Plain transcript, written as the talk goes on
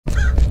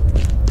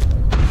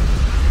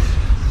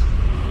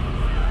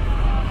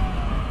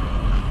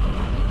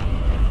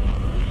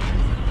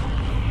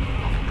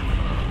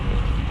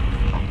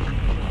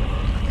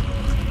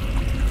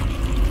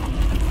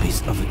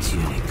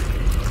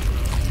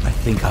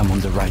I'm on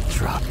the right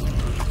track.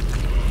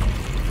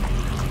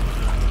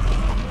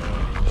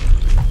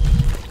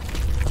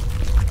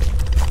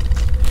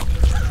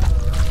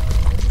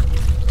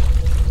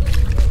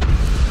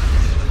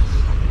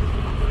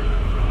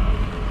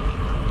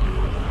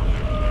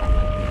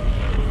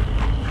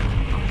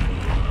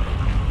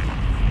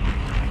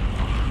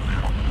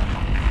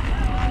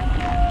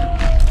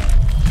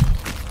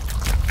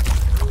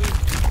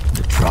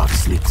 The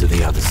tracks lead to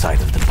the other side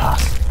of the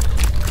pass.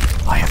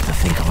 I have to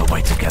think of a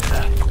way to get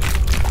there.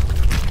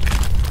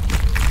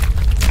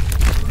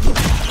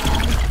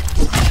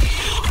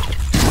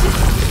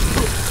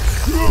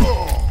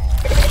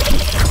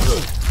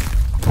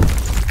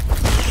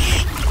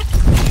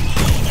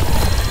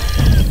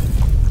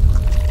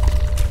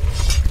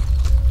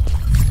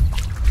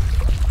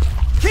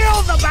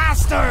 Kill the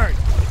bastard!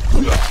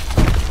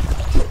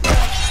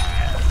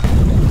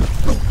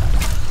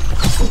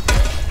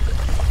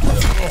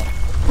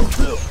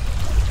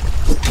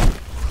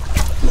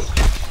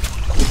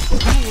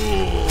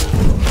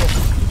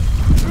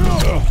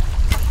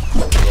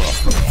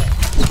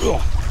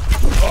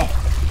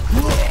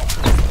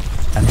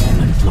 A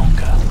moment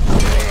longer.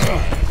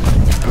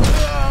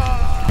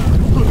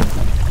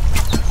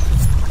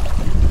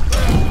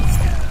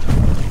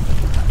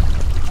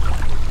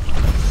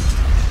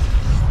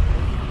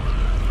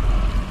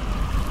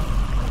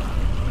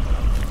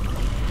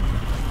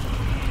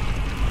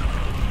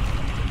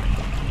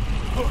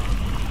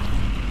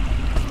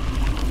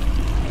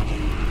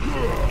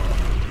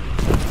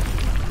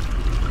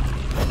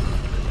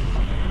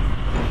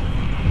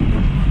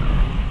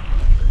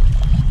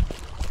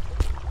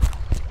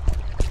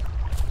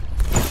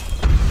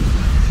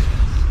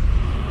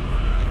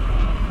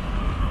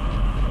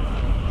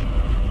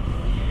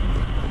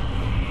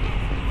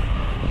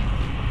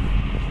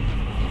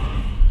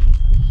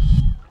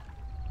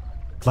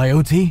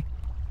 Coyote?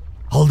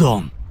 Hold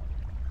on.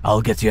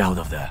 I'll get you out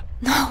of there.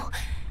 No,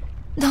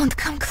 don't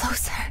come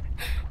closer.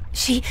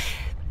 She's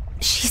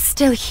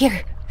still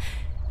here,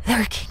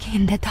 lurking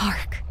in the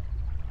dark.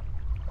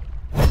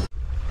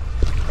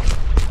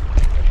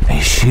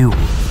 A shield in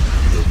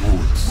the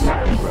woods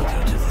brought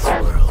you to this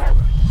world,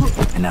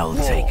 and I'll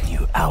take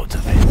you out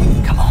of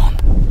it. Come on.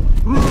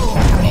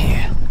 Come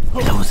here.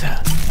 Closer.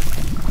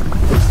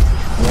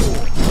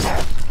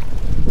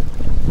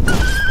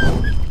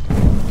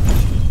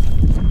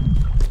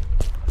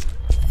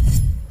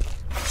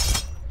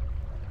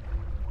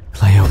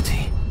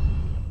 Coyote.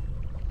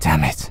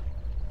 Damn it.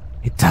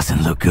 It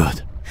doesn't look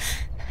good.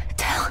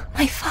 Tell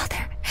my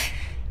father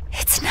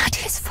it's not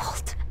his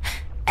fault,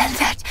 and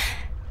that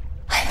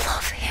I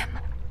love him.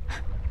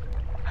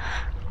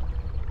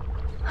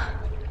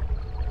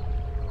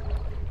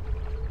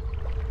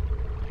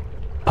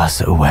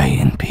 Pass away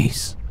in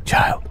peace,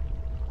 child.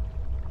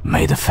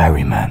 May the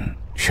ferryman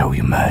show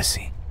you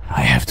mercy.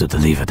 I have to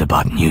deliver the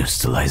bad news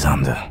to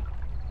Lysander.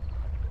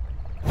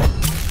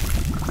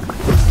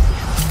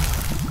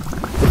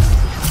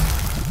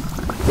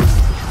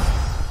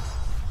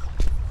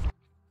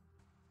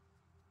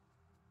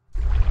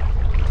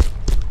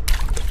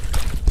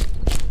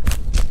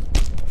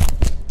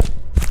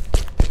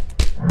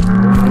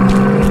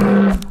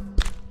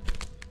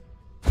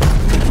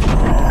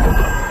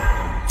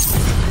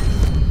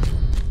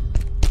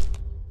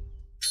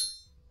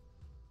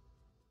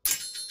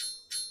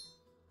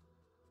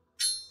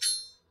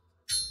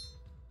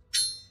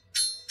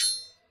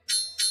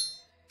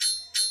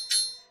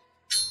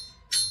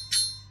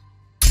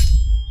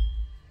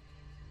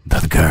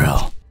 That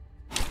girl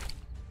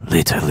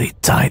literally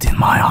died in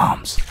my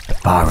arms.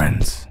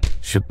 Parents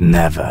should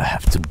never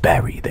have to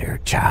bury their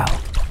child.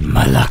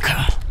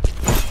 Malaka.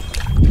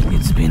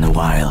 It's been a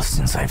while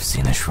since I've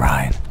seen a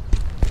shrine.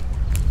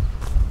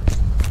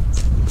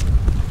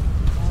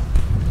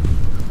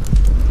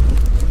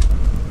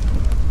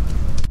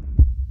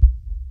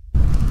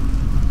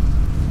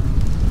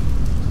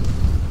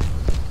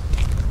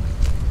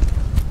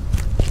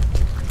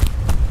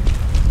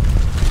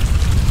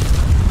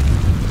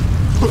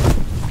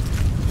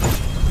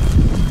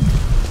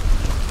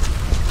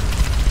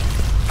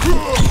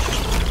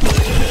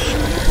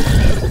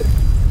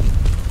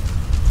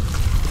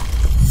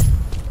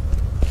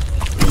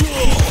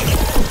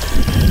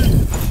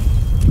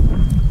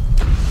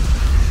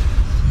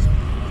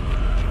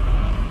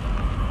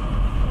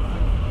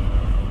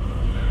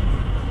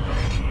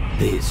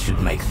 This should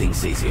make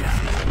things easier.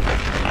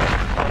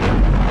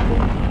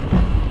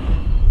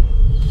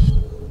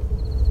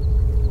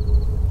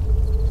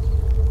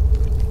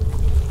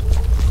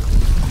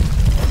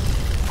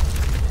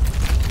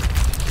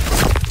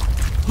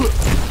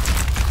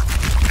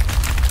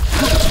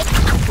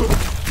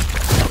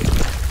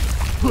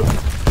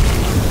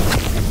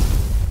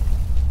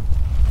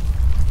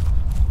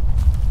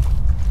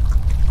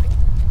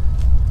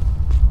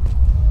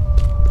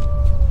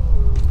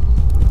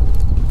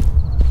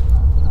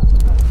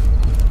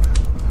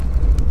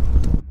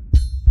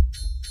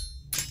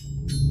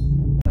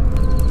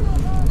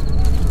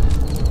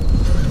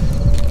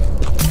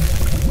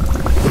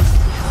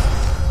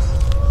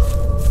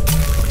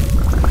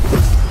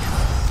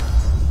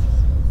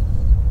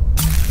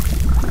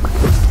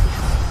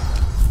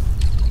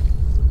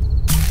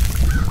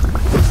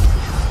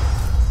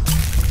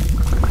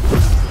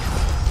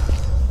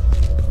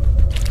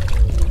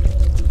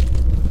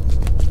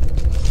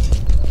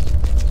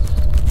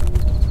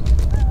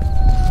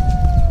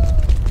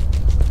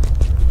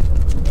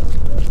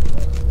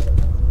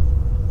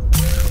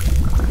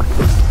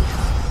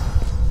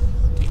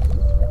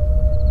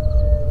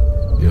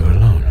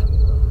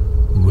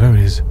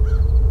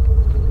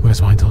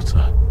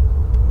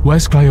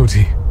 Where's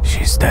Coyote?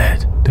 She's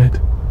dead. Dead?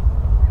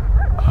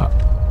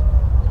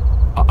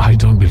 I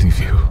don't believe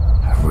you.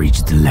 I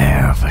reached the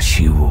lair of a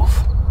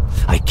she-wolf.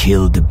 I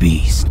killed the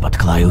beast, but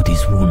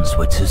Coyote's wounds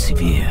were too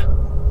severe.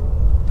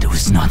 There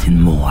was nothing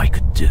more I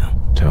could do.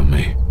 Tell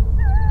me,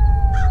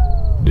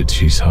 did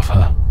she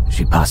suffer?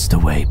 She passed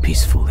away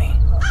peacefully.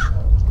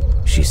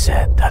 She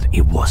said that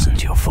it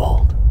wasn't your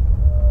fault,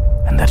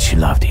 and that she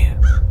loved you.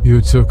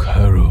 You took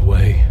her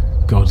away,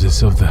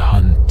 goddess of the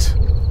hunt.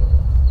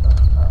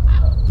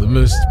 The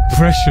most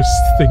precious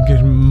thing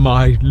in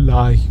my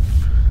life.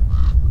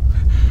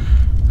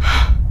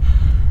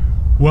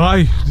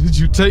 Why did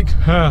you take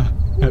her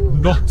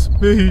and not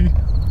me?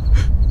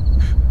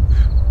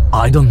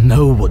 I don't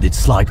know what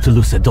it's like to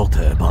lose a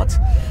daughter, but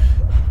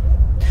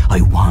I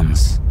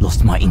once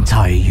lost my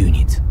entire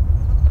unit.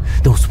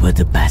 Those were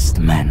the best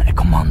men a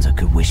commander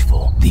could wish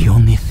for. The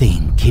only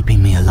thing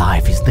keeping me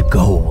alive is the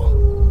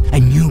goal. A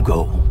new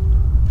goal.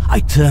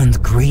 I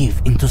turned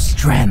grief into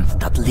strength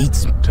that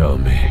leads me. Tell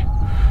me,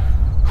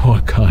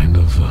 what kind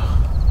of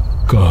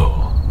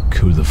goal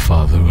could the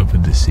father of a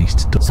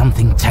deceased daughter?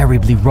 Something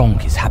terribly wrong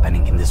is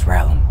happening in this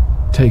realm.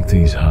 Take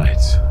these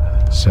hides,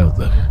 sell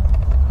them,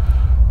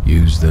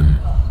 use them.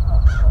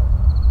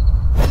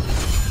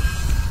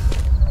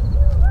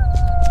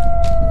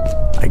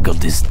 I got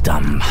these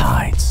damn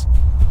hides,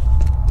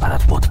 but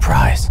at what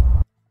price?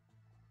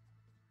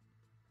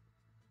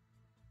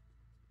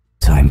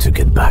 Time to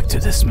get back to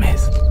the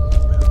smith.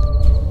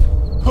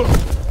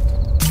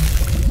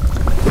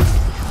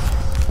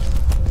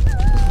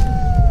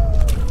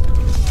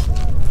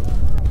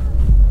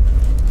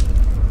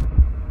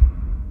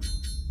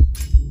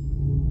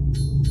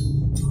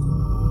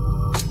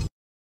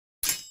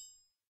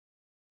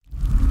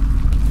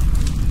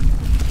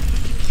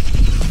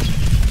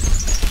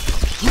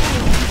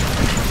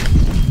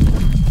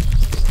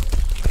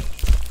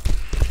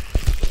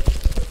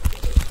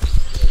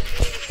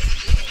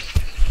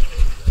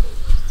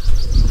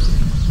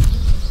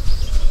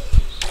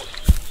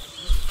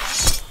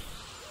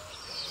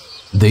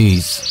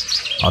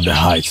 These are the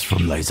hides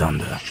from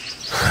Lysander.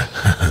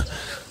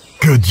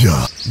 Good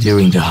job.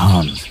 During the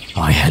hunt,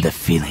 I had a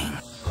feeling.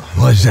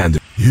 Lysander,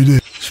 you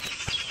did.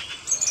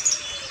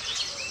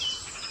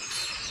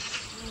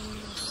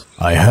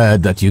 I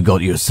heard that you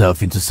got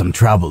yourself into some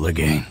trouble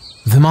again.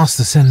 The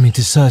master sent me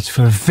to search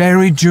for a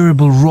very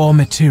durable raw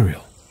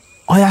material.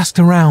 I asked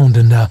around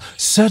and a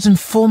certain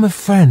former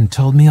friend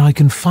told me I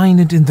can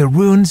find it in the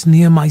ruins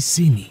near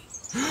Mycenae.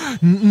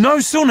 No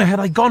sooner had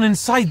I gone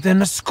inside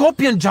than a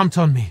scorpion jumped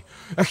on me.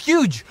 A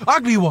huge,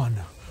 ugly one.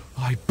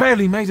 I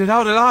barely made it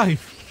out alive.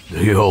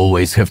 Do you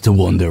always have to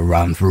wander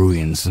around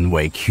ruins and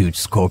wake huge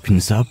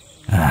scorpions up?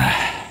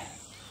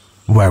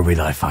 Where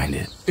will I find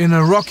it? In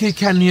a rocky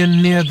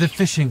canyon near the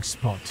fishing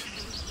spot.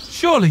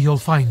 Surely you'll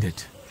find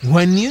it.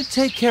 When you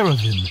take care of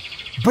him,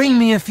 bring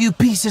me a few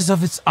pieces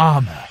of its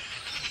armor.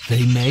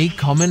 They may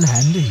come in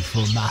handy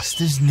for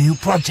Master's new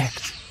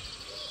project.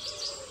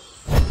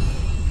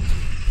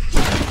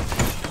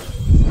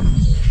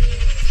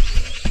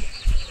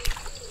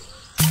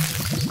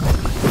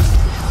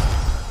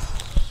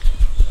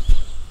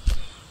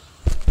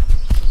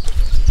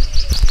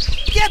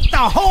 Get the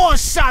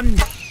horse, son!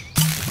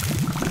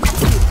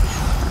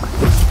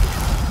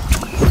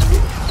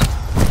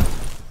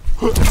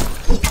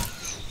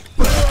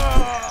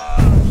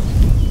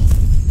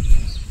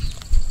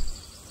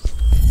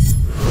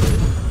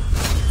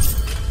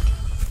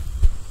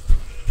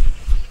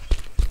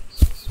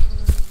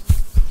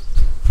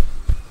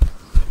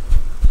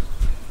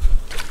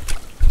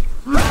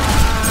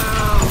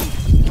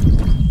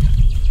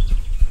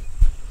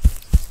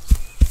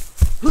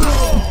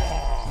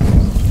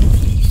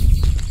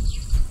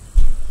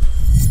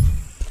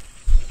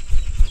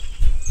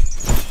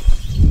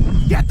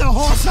 Get the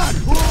horse, son!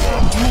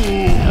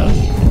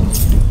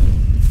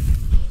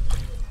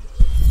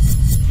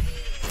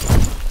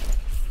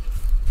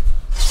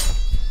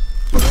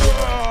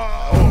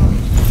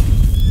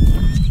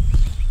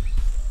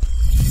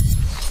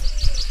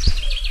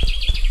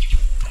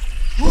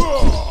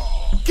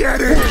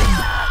 Get in!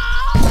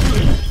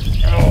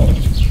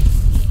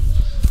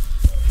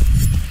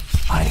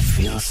 I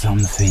feel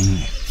something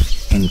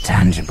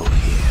intangible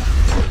here.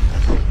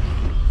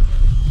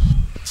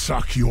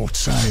 Suck your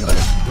tail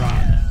and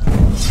run.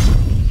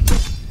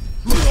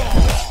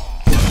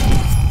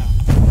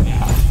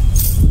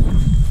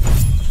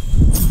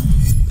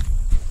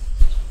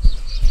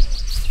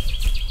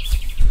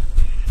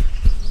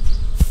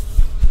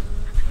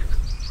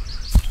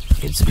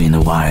 It's been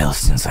a while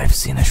since I've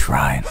seen a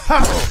shrine.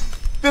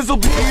 This'll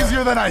be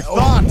easier than I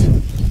thought.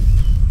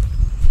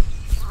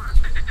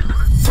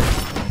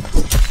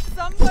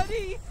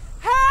 Somebody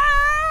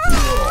help!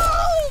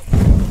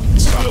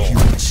 Suck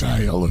your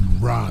tail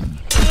and run.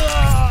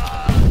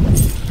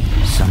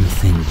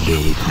 Something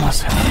big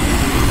must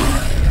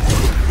happen.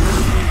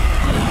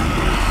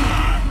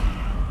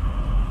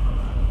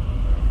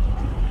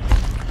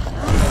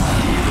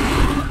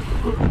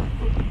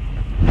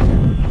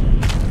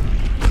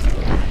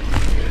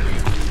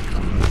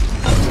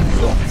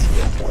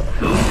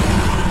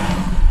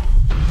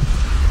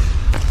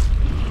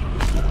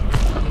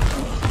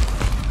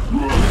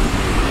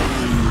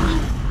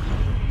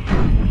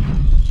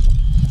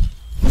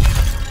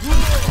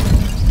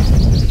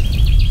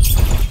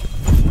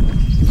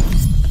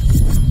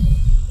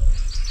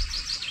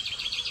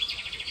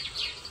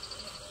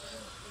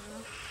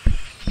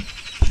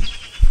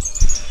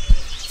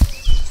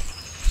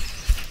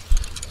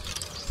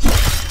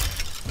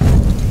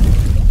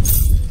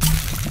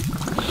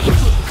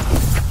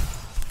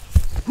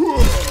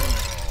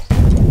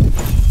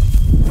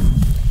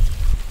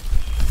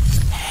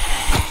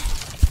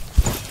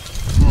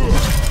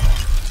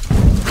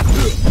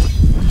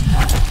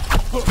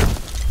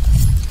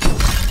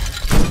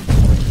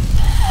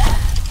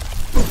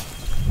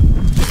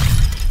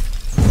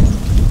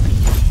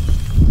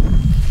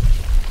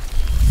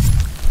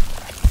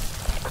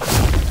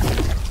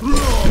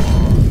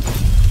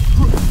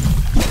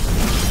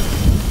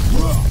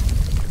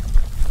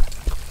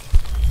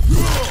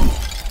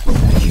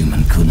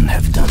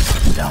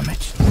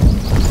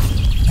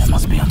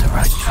 must be on the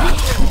right track.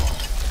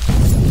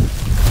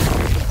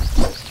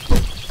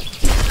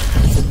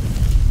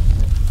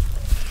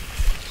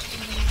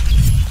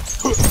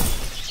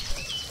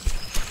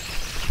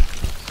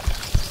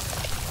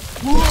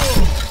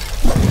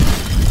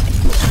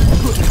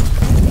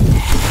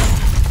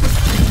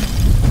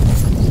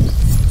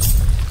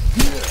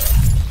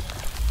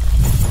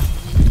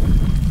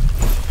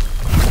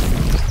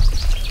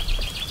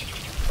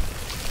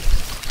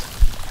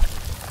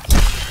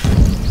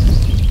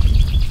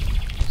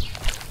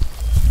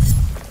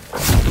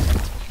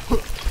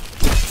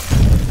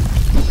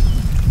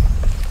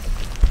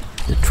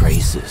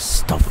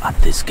 Stop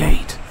at this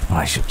gate.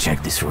 I should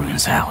check these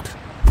ruins out.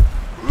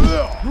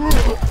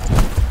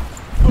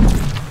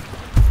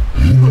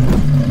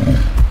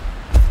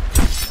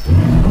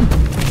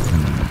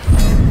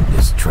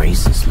 These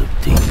traces look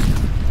deep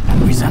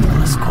and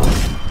resemble a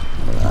scorpion.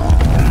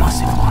 A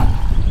massive one.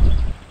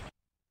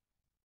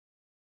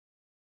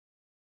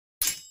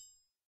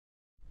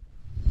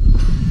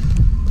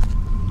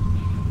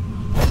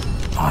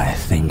 I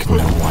think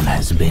no one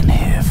has been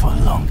here for a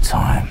long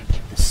time.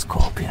 The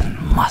scorpion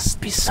must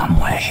be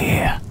somewhere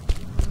here.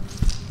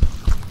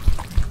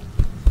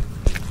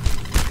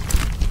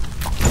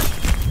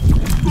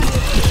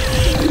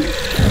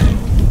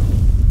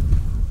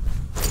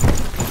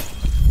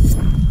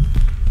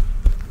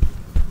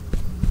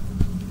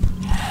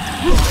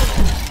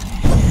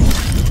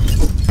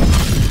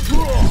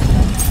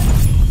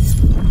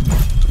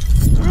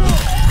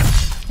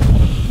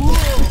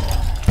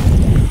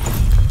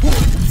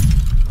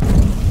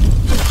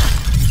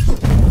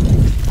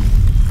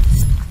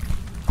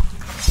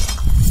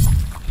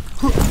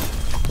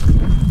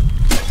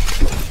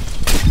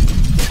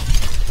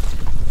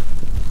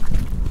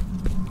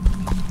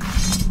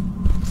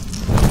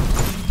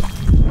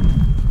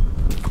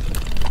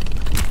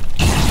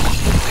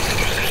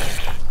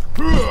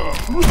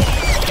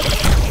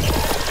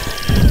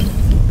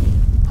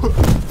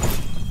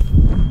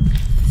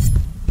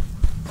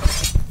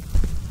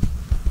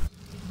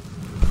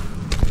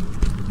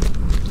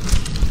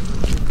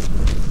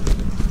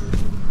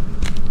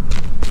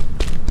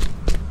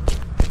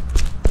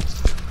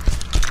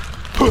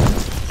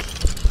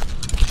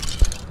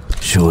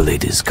 Surely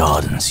these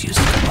gardens used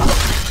to be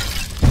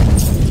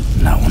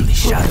locked. Now only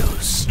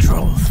shadows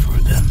stroll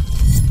through them.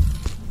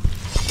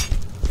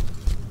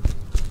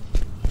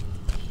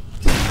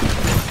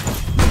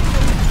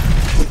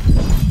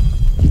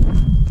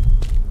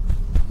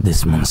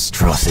 This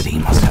monstrosity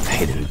must have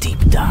hidden deep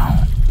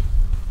down.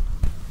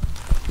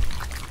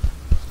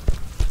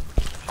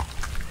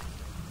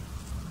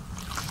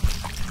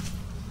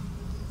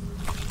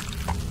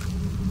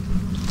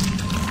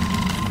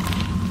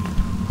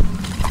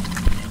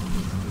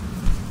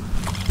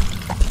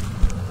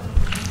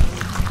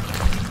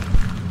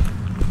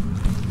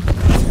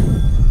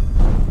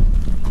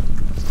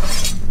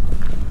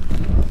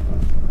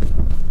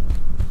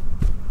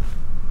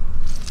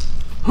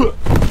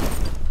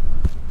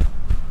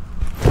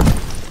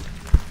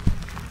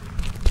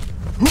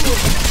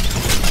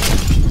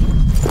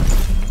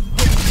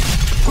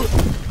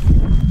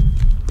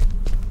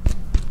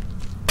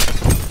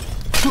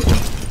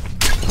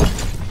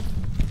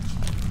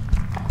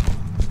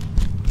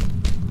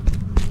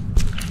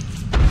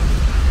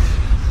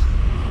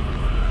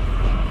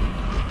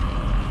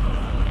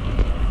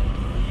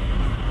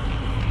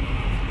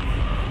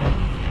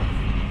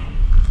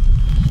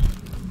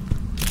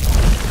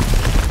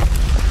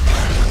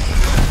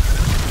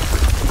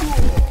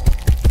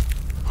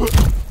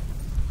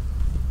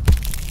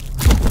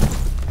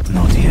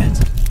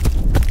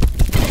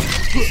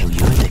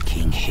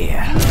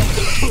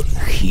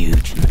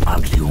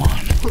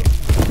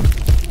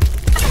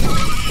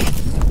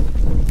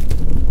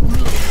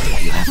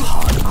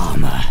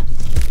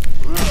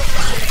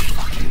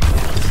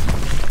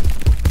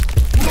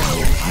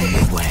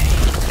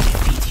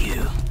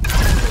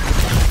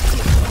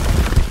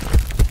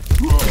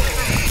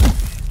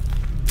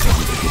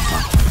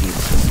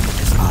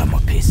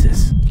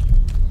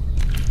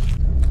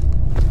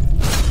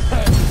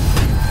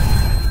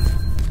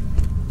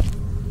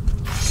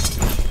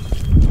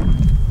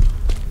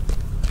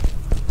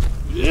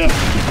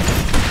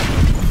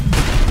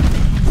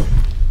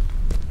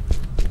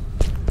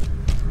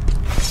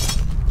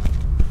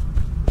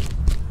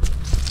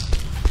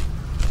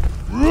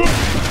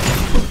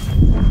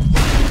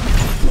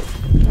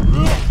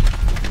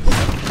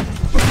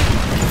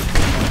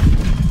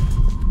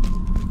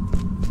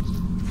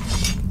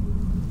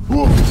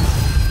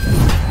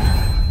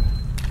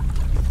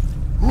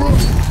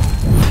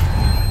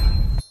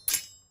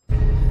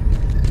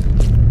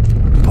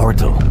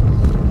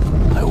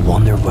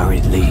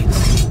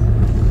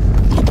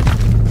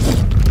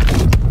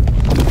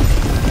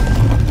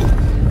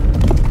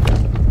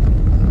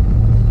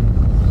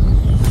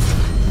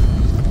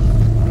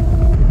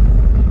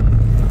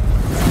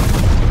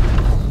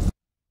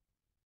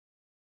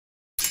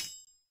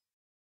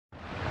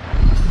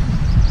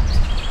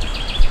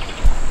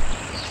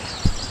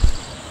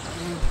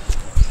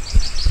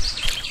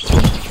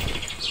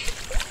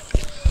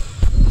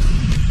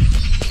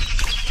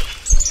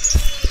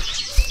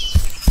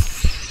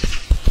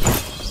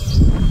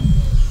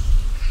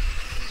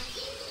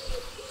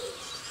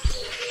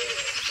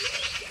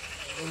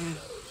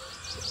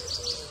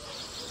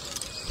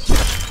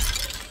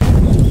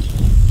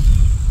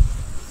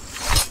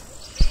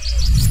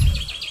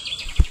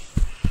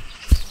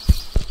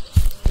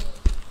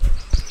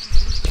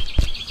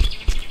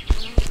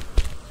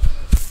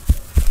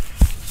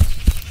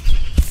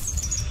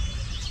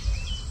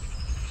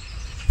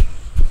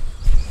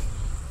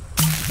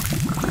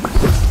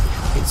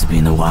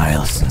 been a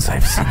while since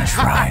I've seen a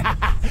shrine.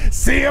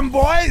 See him,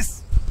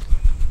 boys?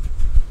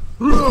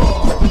 Come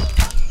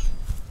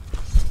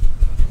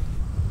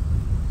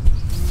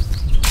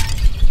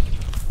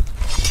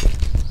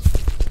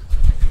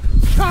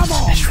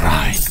on! A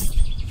shrine.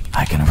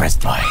 I can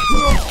rest by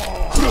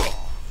it.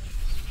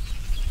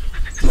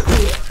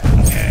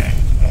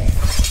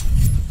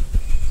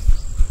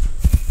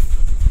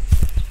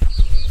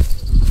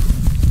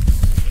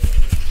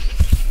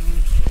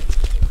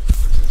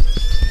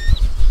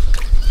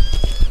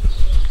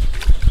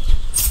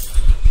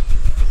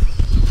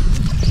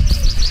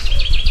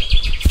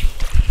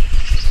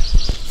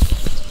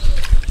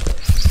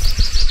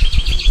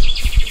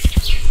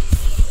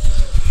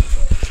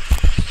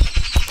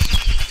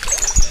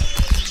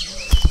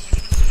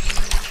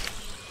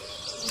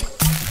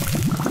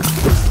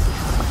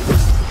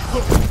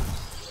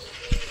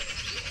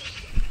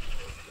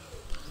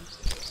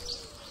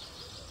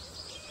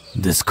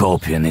 The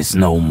scorpion is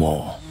no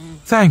more.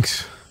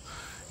 Thanks.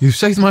 You've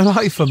saved my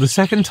life for the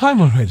second time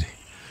already.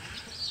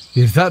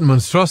 If that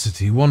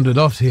monstrosity wandered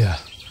off here,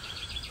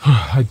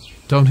 I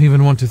don't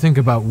even want to think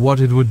about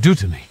what it would do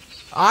to me.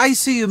 I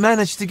see you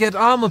managed to get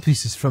armor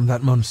pieces from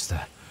that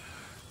monster.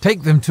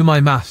 Take them to my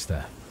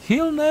master.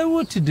 He'll know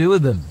what to do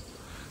with them.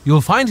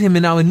 You'll find him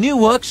in our new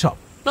workshop,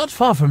 not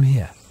far from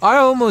here. I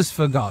almost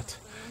forgot.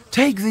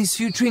 Take these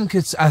few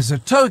trinkets as a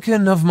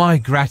token of my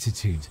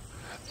gratitude.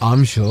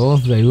 I'm sure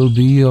they will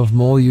be of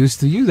more use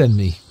to you than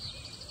me.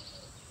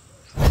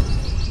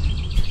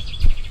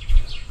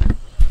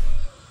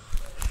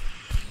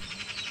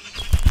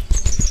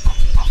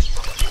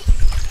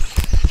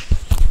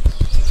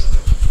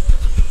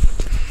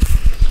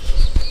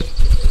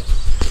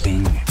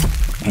 Being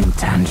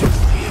intangible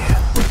here.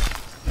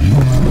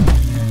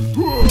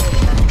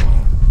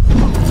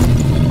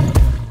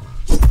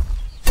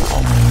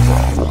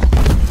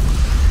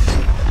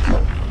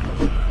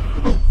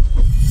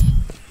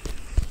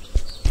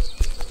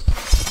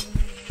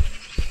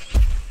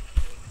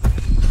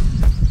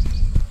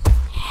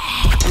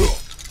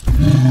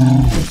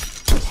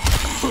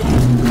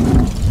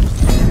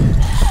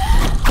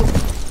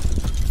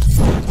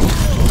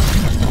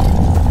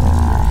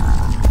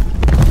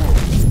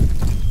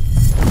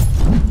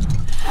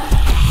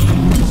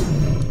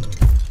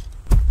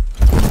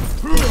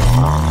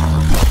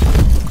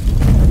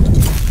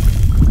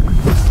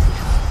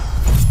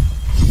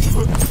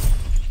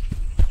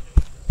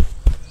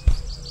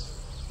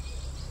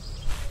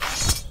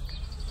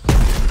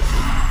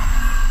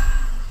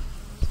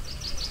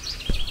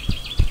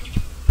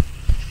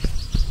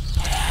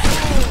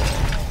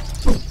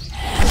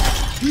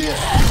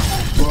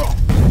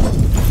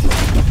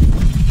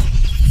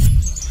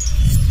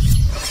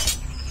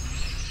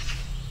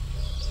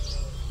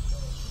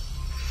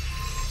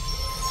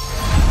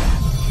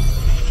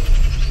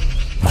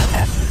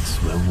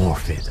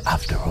 Worth it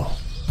after all.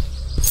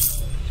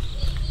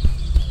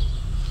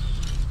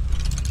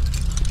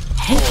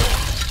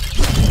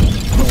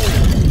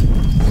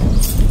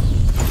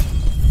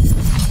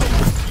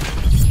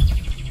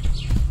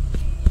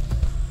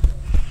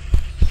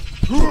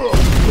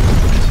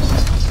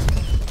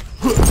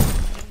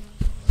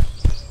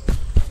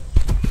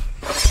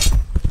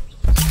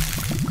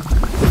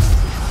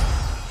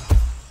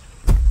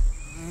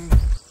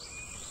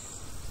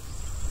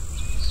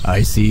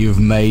 I see you've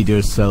made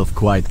yourself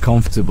quite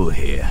comfortable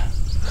here.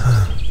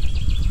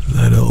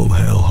 That old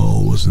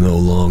hellhole was no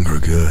longer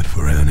good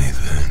for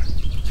anything.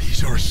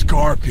 These are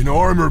scorpion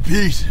armor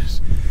pieces,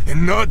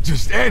 and not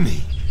just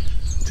any.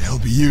 They'll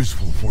be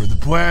useful for the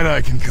plan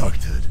I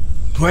concocted.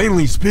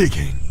 Plainly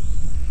speaking,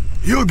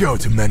 you'll go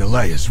to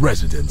Menelaus'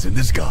 residence in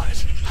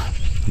disguise.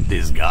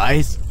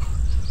 Disguise?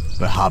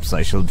 Perhaps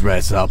I shall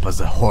dress up as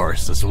a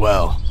horse as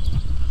well.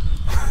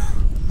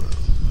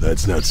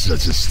 That's not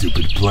such a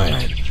stupid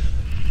plan.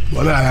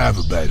 But I have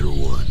a better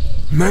one.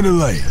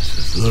 Menelaus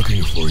is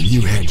looking for a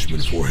new henchman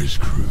for his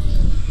crew.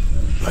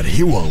 But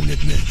he won't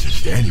admit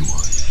just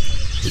anyone.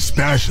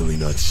 Especially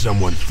not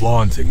someone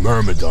flaunting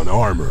Myrmidon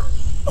armor.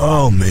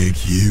 I'll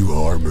make you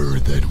armor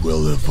that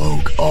will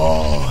evoke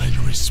awe and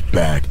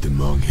respect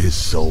among his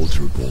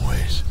soldier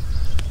boys.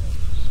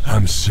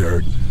 I'm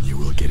certain you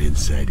will get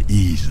inside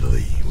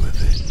easily with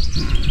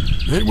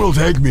it. It will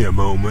take me a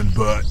moment,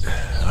 but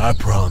I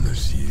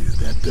promise you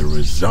that the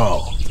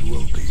result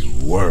will be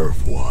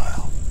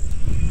worthwhile.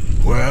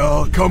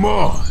 Well, come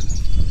on.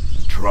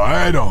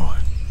 Try it on.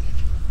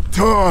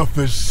 Tough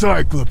as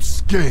Cyclops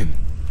skin.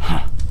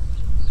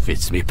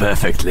 Fits me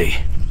perfectly.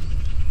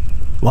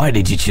 Why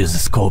did you choose a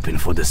scorpion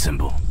for the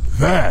symbol?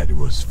 That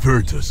was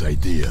Furta's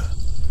idea.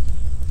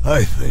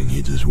 I think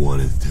he just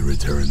wanted to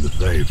return the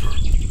favor.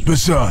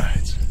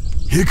 Besides,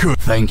 he could—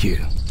 Thank you.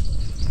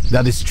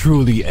 That is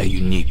truly a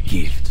unique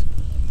gift.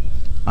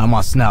 I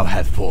must now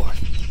head forth.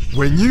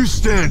 When you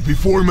stand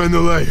before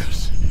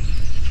Menelaus,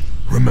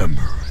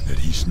 remember that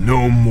he's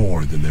no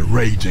more than the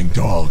raging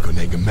dog on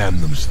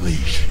Agamemnon's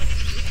leash.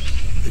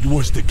 It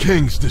was the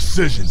king's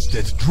decisions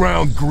that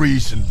drowned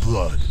Greece in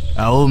blood.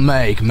 I will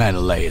make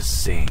Menelaus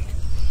sing,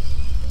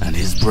 and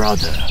his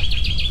brother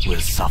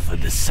will suffer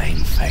the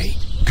same fate.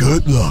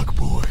 Good luck,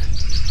 boy.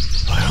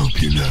 I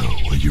hope you know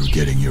what you're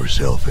getting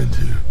yourself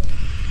into.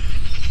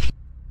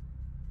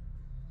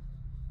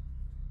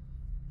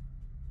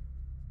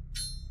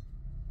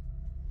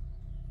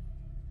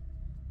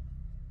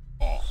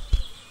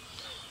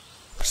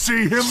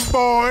 See him,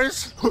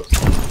 boys?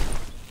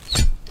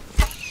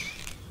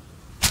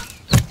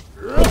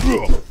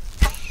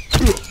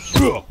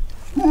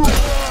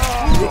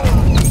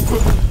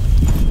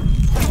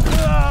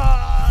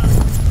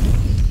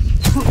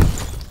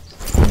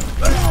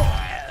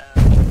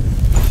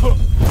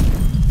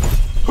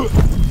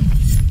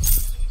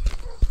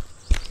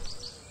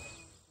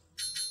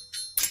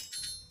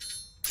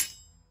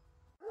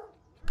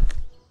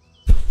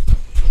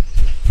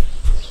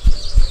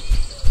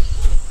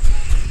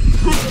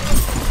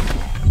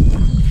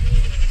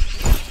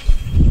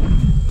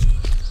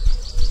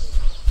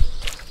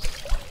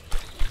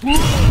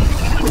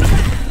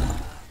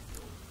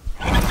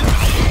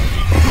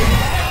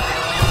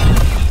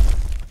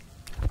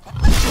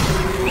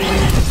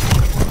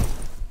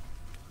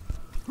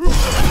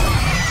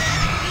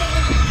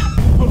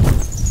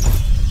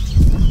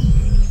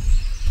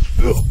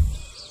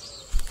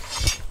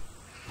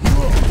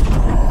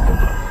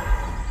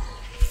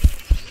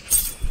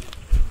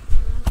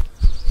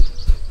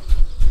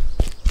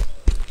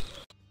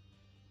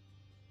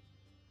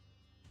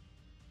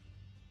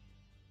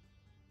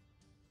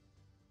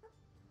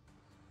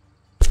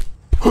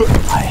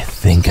 I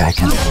think I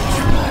can